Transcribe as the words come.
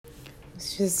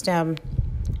It's just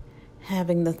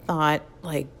having the thought,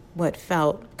 like what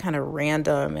felt kind of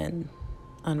random and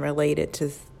unrelated to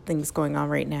things going on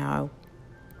right now.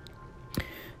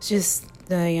 It's just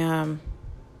the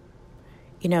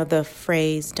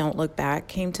phrase "don't look back"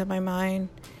 came to my mind,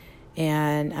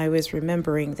 and I was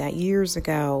remembering that years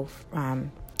ago,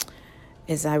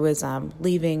 as I was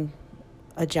leaving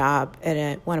a job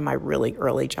at one of my really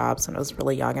early jobs when I was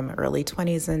really young, in my early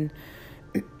 20s, and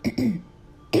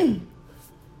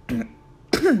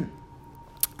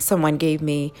someone gave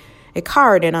me a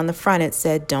card, and on the front it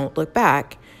said "don't look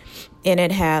back," and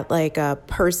it had like a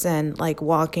person like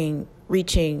walking,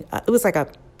 reaching. It was like a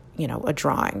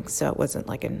drawing, so it wasn't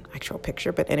like an actual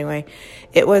picture, but anyway,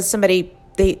 it was somebody.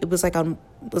 It was like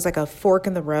a fork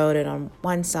in the road, and on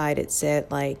one side it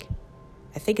said like,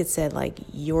 I think it said like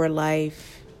 "your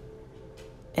life,"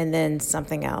 and then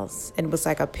something else, and it was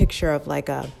like a picture of like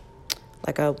a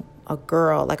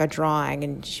girl, like a drawing,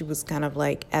 and she was kind of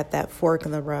like at that fork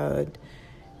in the road,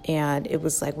 and it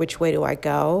was like, which way do I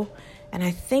go? And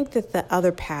I think that the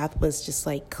other path was just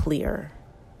like clear.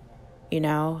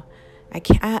 I'm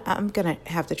gonna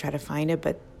have to try to find it,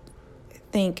 but I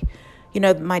think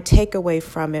my takeaway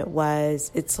from it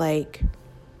was, it's like,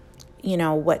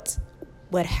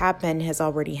 what happened has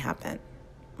already happened.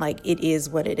 Like, it is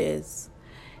what it is.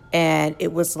 And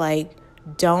it was like,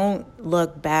 don't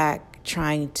look back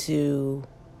trying to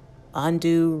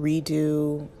undo,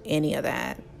 redo any of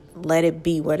that. Let it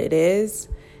be what it is,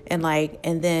 and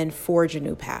then forge a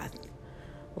new path.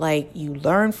 Like, you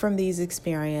learn from these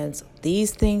experiences,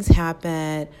 these things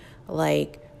happen,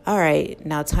 like, all right,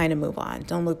 now time to move on.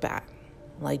 Don't look back.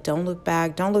 Like, don't look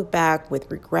back with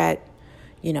regret,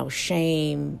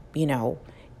 shame,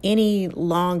 any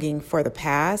longing for the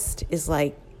past is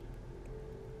like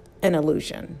an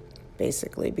illusion,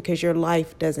 basically, because your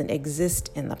life doesn't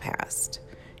exist in the past.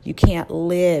 You can't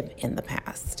live in the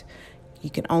past.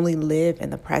 You can only live in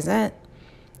the present.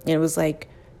 And it was like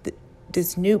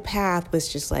this new path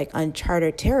was just like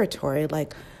uncharted territory.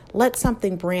 Like, let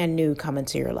something brand new come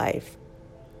into your life.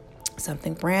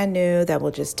 Something brand new that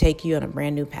will just take you on a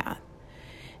brand new path.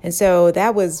 And so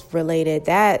that was related,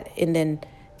 and then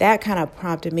that kind of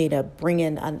prompted me to bring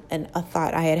in a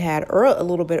thought I had a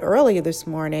little bit earlier this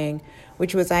morning,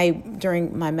 which was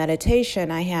during my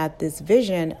meditation, I had this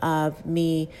vision of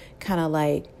me kind of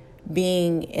like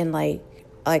being in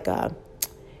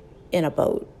in a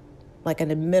boat, like in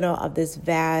the middle of this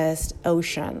vast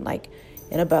ocean, like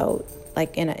in a boat,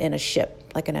 like in a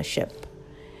ship, like in a ship.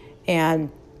 And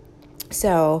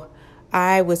so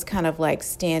I was kind of like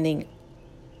standing,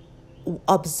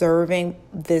 observing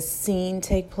this scene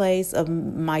take place of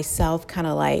myself kind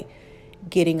of like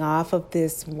getting off of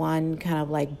this one kind of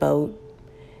like boat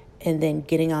and then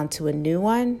getting onto a new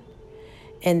one.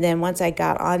 And then once I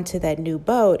got onto that new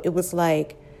boat, it was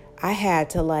like I had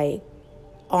to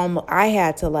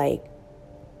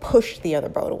push the other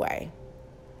boat away.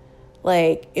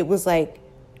 Like, it was like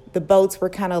the boats were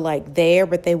kind of like there,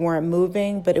 but they weren't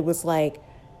moving. But it was like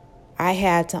I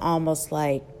had to almost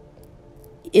like,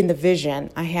 in the vision,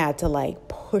 I had to like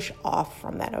push off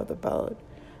from that other boat.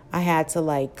 I had to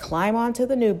like climb onto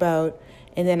the new boat,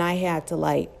 and then I had to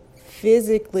like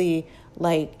physically,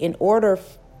 like, in order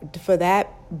for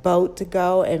that boat to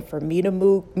go and for me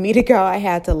to go, I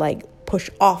had to like push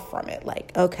off from it.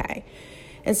 Like, okay.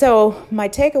 And so my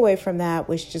takeaway from that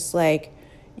was just like,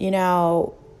 you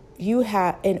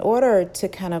have, in order to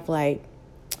kind of like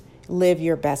live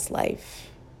your best life,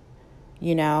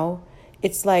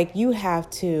 it's like you have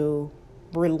to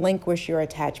relinquish your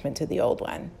attachment to the old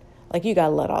one. Like, you got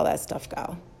to let all that stuff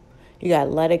go. You got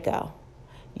to let it go.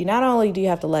 You not only do you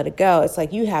have to let it go, it's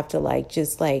like you have to like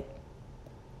just like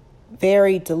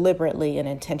very deliberately and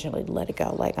intentionally let it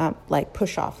go. Like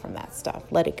push off from that stuff.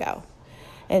 Let it go.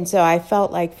 And so I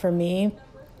felt like for me,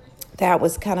 that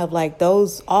was kind of like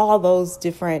all those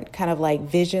different kind of like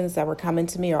visions that were coming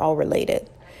to me are all related.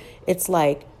 It's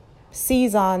like,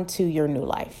 seize on to your new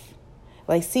life.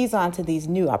 Like, seize on to these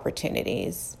new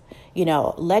opportunities.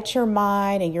 Let your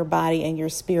mind and your body and your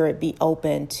spirit be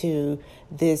open to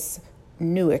this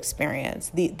new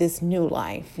experience, this new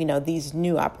life, these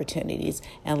new opportunities,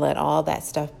 and let all that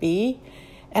stuff be.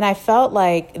 And I felt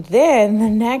like then the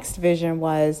next vision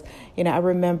was, I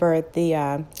remember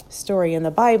the story in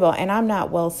the Bible, and I'm not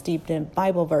well steeped in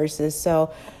Bible verses.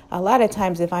 So a lot of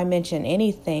times if I mention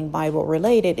anything Bible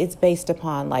related, it's based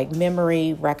upon like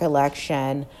memory,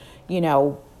 recollection,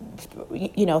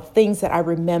 things that I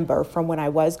remember from when I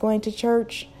was going to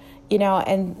church,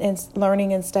 and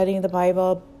learning and studying the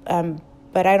Bible.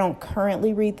 But I don't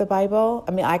currently read the Bible.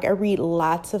 I mean, I read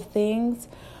lots of things.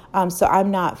 So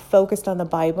I'm not focused on the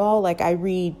Bible. Like I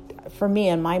read, for me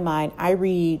in my mind, I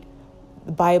read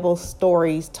Bible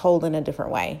stories told in a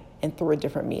different way and through a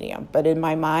different medium. But in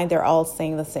my mind, they're all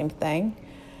saying the same thing.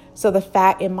 So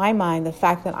in my mind, the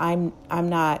fact that I'm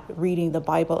not reading the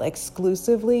Bible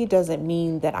exclusively doesn't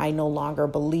mean that I no longer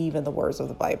believe in the words of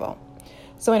the Bible.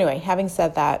 So anyway, having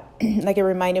said that, like it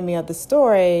reminded me of the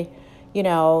story,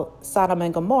 Sodom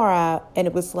and Gomorrah, and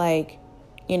it was like,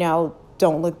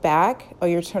 don't look back or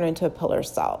you're turned into a pillar of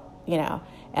salt, and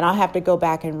I'll have to go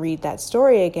back and read that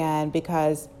story again,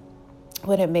 because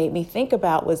what it made me think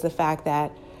about was the fact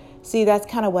that, see, that's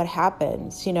kind of what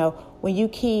happens, when you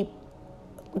keep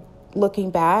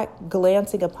looking back,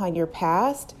 glancing upon your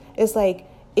past, it's like,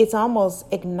 it's almost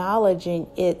acknowledging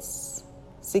its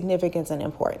significance and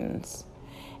importance.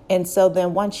 And so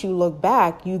then once you look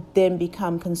back, you then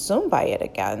become consumed by it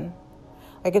again.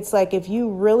 Like, it's like, if you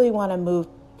really want to move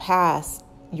past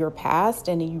your past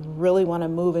and you really want to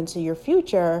move into your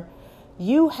future,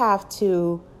 you have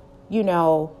to, you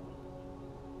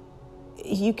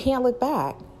can't look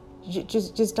back.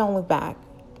 Just don't look back.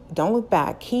 Don't look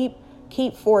back. Keep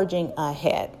forging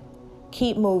ahead.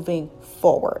 Keep moving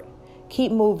forward.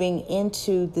 Keep moving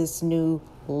into this new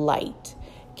light.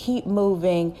 Keep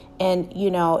moving. And,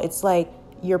 it's like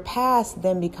your past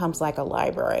then becomes like a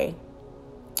library.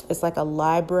 It's like a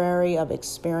library of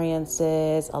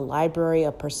experiences, a library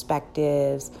of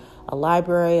perspectives, a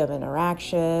library of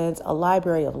interactions, a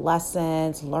library of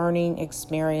lessons, learning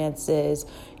experiences.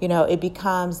 It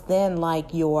becomes then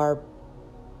like your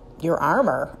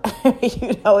armor.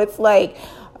 It's like,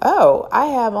 oh, I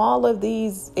have all of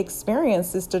these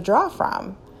experiences to draw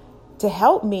from to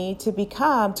help me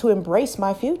to embrace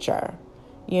my future.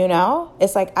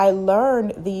 It's like I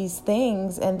learned these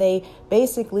things and they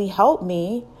basically help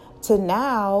me to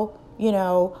now,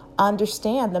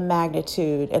 understand the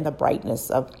magnitude and the brightness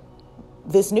of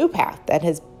this new path that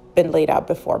has been laid out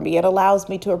before me. It allows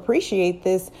me to appreciate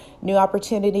this new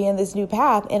opportunity and this new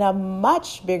path in a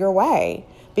much bigger way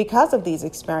because of these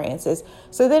experiences.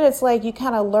 So then it's like you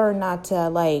kind of learn not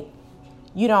to,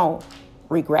 you don't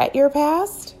regret your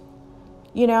past,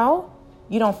 you don't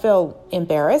feel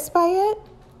embarrassed by it,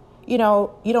 you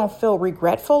don't feel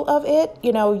regretful of it,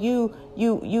 you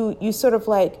sort of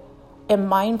like am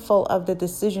mindful of the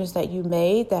decisions that you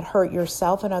made that hurt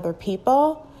yourself and other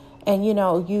people. And,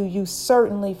 you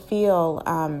certainly feel,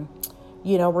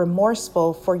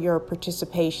 remorseful for your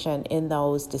participation in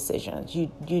those decisions. You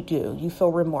do. You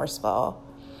feel remorseful.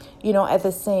 At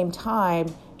the same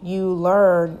time, you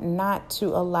learn not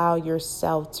to allow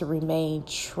yourself to remain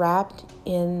trapped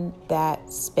in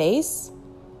that space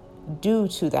due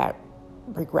to that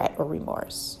regret or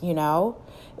remorse.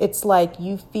 It's like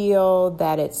you feel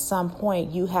that at some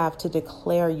point you have to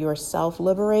declare yourself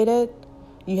liberated.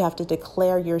 You have to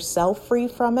declare yourself free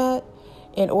from it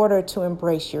in order to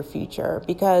embrace your future.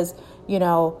 Because,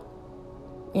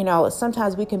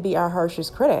 sometimes we can be our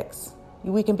harshest critics.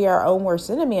 We can be our own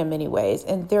worst enemy in many ways.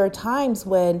 And there are times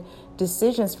when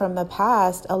decisions from the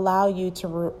past allow you to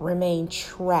remain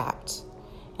trapped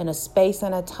in a space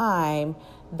and a time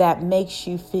that makes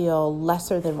you feel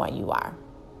lesser than what you are,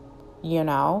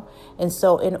 And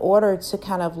so in order to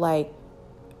kind of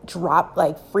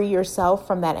free yourself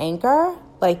from that anchor,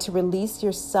 to release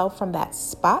yourself from that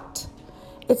spot,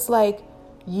 it's like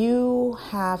you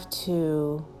have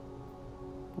to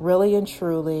really and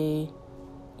truly,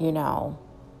 I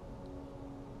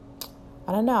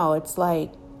don't know, it's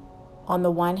like on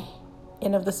the one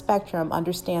end of the spectrum,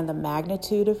 understand the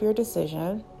magnitude of your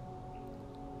decision,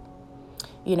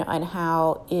 and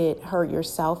how it hurt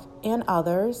yourself and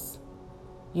others.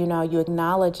 You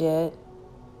acknowledge it,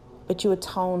 but you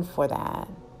atone for that,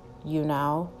 you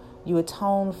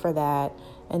atone for that.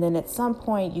 And then at some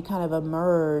point you kind of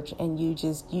emerge and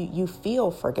you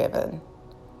feel forgiven.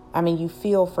 I mean, you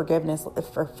feel forgiven.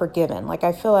 Like,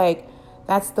 I feel like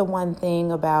that's the one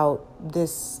thing about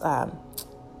this,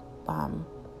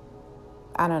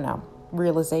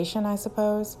 realization, I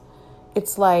suppose.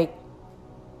 It's like,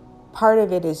 part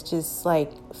of it is just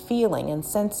like feeling and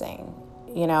sensing,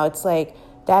 it's like,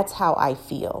 that's how I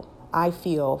feel. I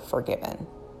feel forgiven,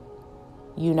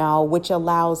 which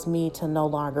allows me to no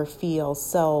longer feel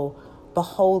so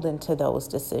beholden to those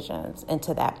decisions and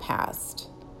to that past.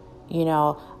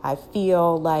 I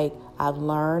feel like I've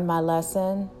learned my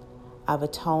lesson. I've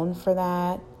atoned for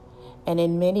that. And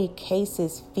in many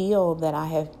cases feel that I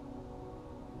have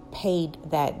paid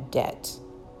that debt.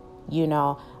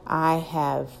 I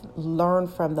have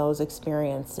learned from those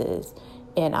experiences,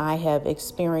 and I have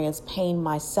experienced pain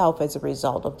myself as a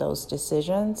result of those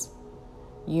decisions,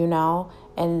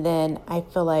 and then I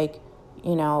feel like,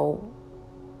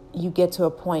 you get to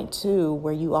a point too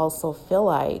where you also feel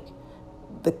like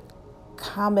the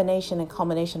combination and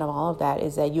culmination of all of that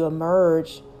is that you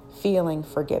emerge feeling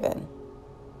forgiven.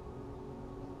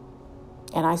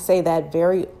 And I say that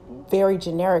very, very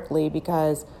generically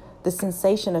because the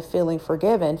sensation of feeling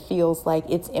forgiven feels like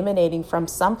it's emanating from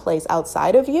someplace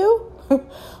outside of you.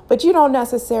 But I don't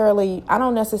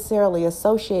necessarily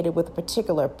associate it with a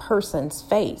particular person's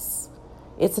face.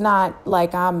 It's not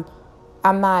like I'm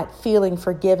not feeling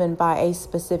forgiven by a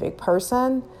specific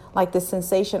person. Like the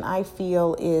sensation I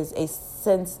feel is a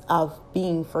sense of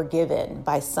being forgiven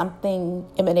by something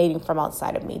emanating from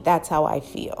outside of me. That's how I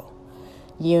feel,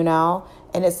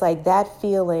 And it's like that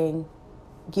feeling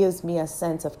gives me a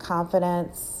sense of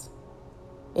confidence.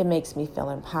 It makes me feel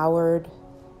empowered.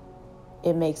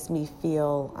 It makes me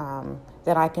feel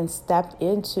that I can step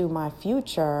into my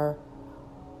future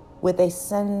with a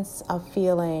sense of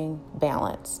feeling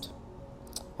balanced.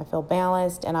 I feel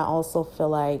balanced, and I also feel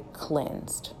like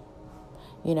cleansed.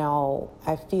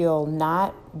 I feel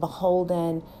not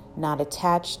beholden, not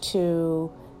attached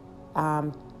to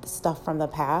stuff from the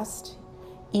past.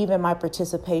 Even my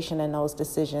participation in those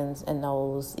decisions and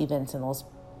those events and those,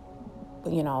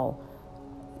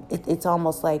 it's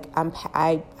almost like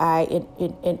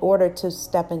in order to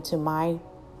step into my,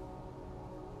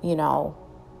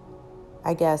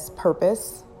 I guess,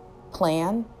 purpose,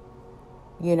 plan,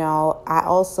 I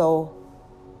also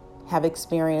have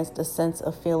experienced a sense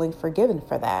of feeling forgiven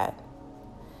for that.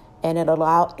 And it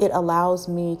allows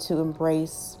me to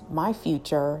embrace my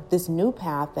future, this new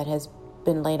path that has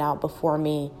been laid out before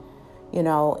me, in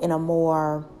a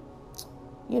more,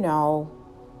 I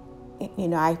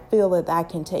feel that I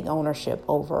can take ownership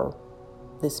over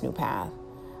this new path.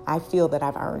 I feel that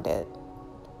I've earned it.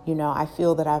 I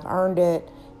feel that I've earned it.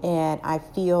 And I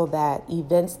feel that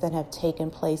events that have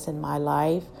taken place in my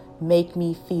life make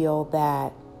me feel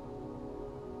that,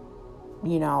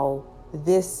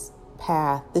 this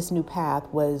new path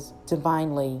was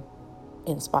divinely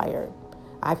inspired.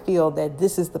 I feel that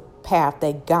this is the path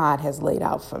that God has laid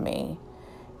out for me.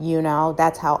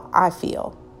 That's how I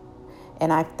feel.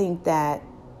 And I think that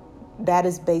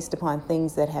is based upon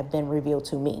things that have been revealed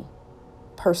to me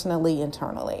personally,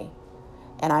 internally.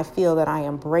 And I feel that I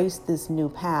embrace this new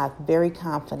path very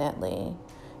confidently,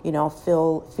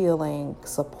 feeling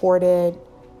supported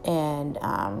and,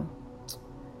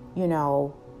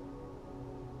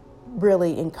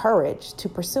 really encouraged to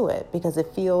pursue it, because it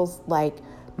feels like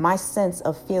my sense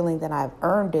of feeling that I've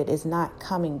earned it is not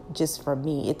coming just from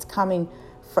me. It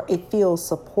feels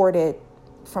supported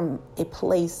from a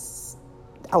place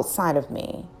outside of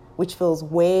me, which feels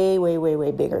way, way, way,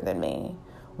 way bigger than me,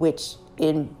 which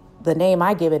in the name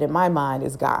I give it in my mind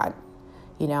is God.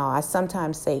 I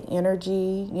sometimes say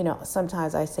energy,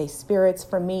 sometimes I say spirits.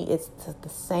 For me, it's the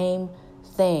same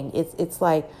thing. It's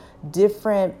like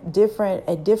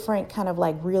a different kind of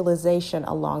like realization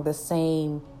along the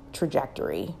same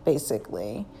trajectory,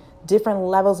 basically. Different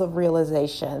levels of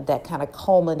realization that kind of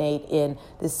culminate in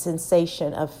this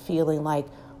sensation of feeling like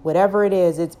whatever it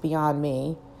is, it's beyond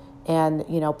me. And,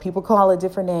 people call it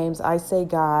different names. I say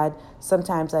God.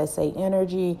 Sometimes I say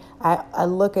energy. I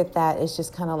look at that as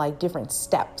just kind of like different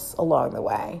steps along the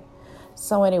way.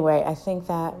 So anyway, I think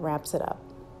that wraps it up.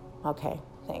 Okay,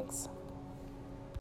 thanks.